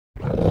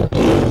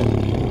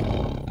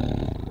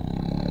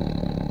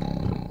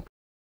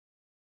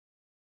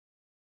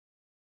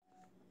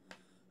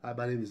Hi,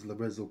 my name is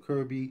Lorenzo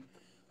Kirby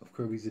of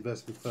Kirby's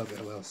Investment Club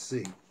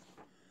LLC,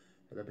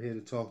 and I'm here to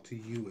talk to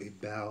you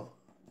about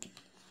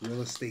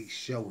real estate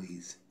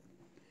showings.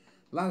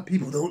 A lot of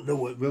people don't know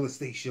what real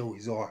estate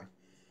showings are,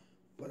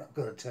 but I'm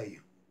going to tell you.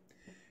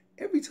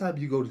 Every time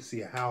you go to see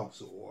a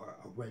house or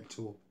a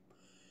rental,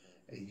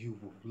 and you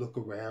look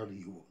around and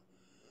you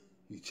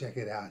check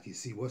it out, you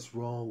see what's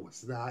wrong,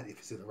 what's not, if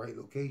it's in the right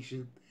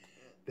location,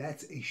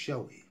 that's a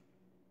showing.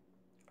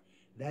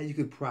 Now you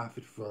can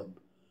profit from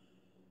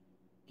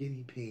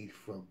getting paid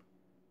from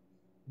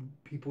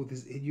people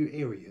that's in your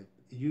area,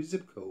 in your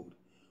zip code,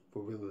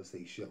 for real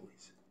estate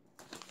showings.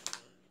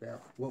 Now,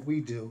 what we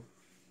do,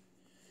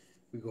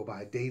 we go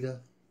by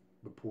data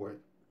report,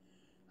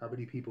 how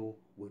many people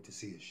went to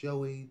see a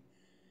showing,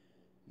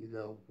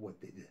 what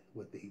they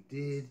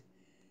did,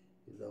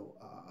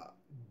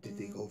 did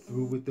they go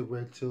through with the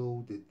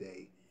rental, did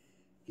they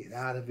get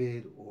out of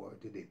it, or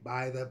did they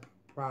buy the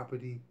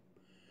property?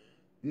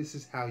 This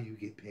is how you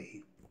get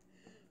paid.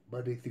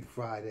 Monday through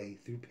Friday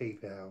through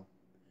PayPal.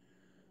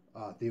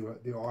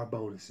 There are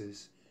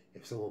bonuses.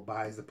 If someone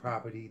buys the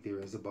property, there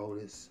is a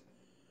bonus.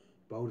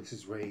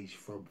 Bonuses range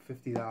from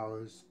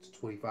 $50 to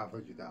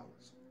 $2,500.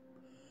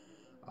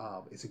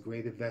 It's a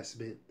great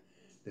investment.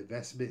 The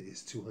investment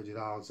is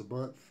 $200 a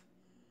month.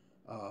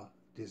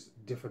 There's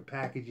different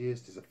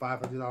packages. There's a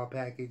 $500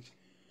 package.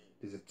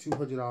 There's a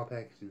 $200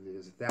 package, and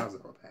there's a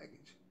 $1,000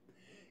 package.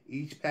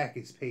 Each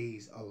package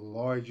pays a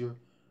larger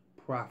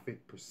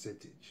profit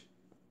percentage.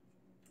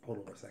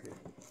 Hold on a second.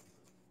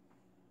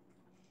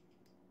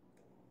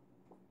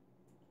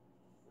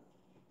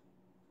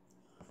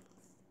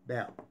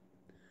 Now,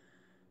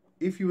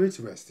 if you're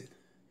interested,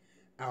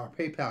 our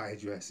PayPal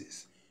address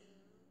is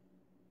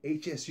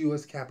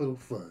HSUS Capital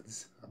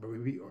Funds. I'm gonna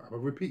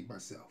repeat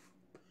myself.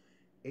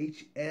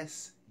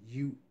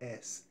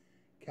 HSUS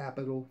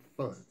Capital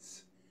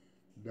Funds,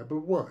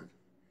 #1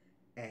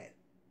 at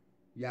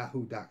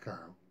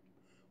yahoo.com.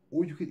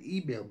 Or you can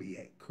email me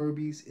at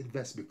Kirby's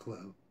Investment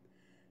Club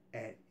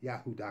at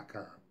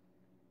yahoo.com.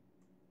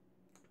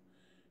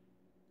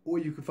 Or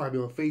you can find me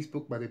on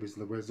Facebook. My name is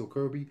Lorenzo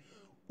Kirby.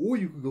 Or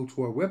you can go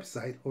to our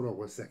website. Hold on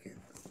one second.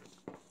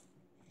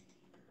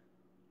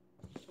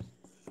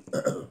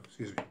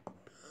 Excuse me.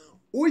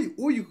 Or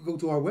you can go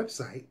to our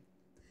website.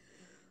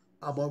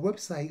 Our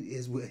website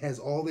has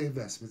all the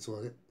investments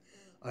on it.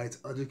 It's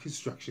under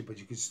construction, but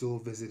you can still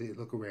visit it and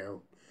look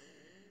around.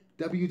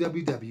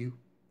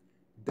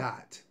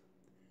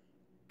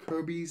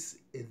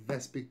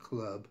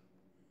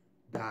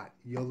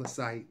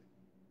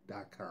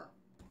 www.kirby'sinvestmentclub.yolasite.com.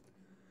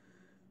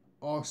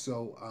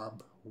 Also,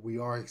 we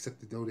are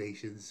accepting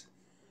donations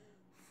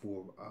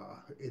for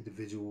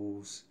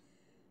individuals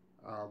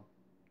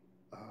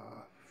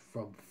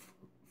for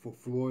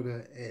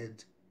Florida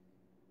and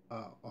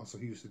also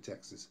Houston,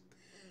 Texas.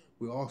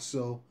 We're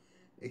also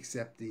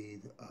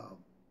accepting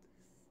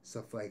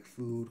stuff like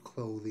food,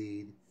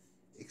 clothing,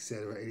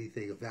 etc.,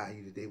 anything of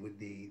value that they would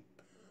need.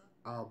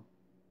 If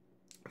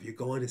you're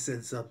going to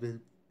send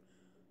something,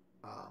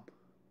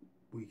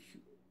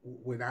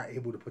 we're not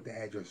able to put the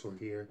address on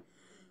here.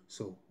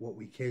 So what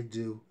we can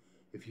do,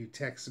 if you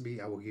text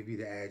me, I will give you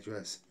the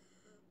address.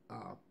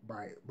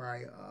 My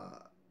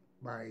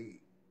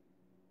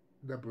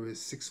number is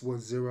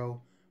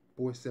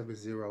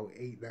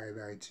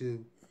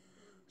 610-470-8992.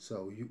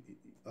 So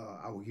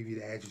I will give you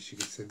the address. You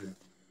can send the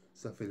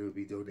stuff and it will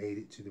be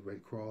donated to the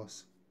Red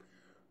Cross.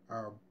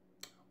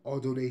 All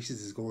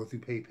donations is going through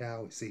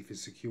PayPal. It's safe and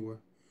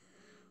secure.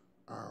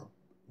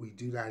 We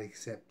do not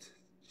accept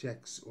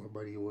checks or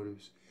money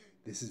orders.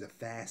 This is a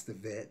fast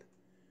event.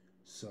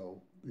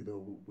 So,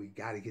 we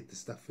got to get the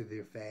stuff in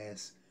there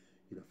fast,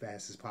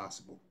 fast as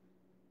possible.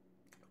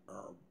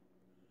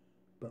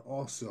 But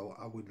also,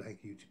 I would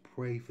like you to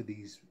pray for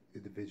these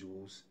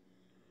individuals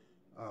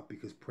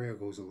because prayer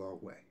goes a long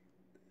way.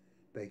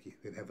 Thank you,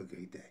 and have a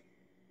great day.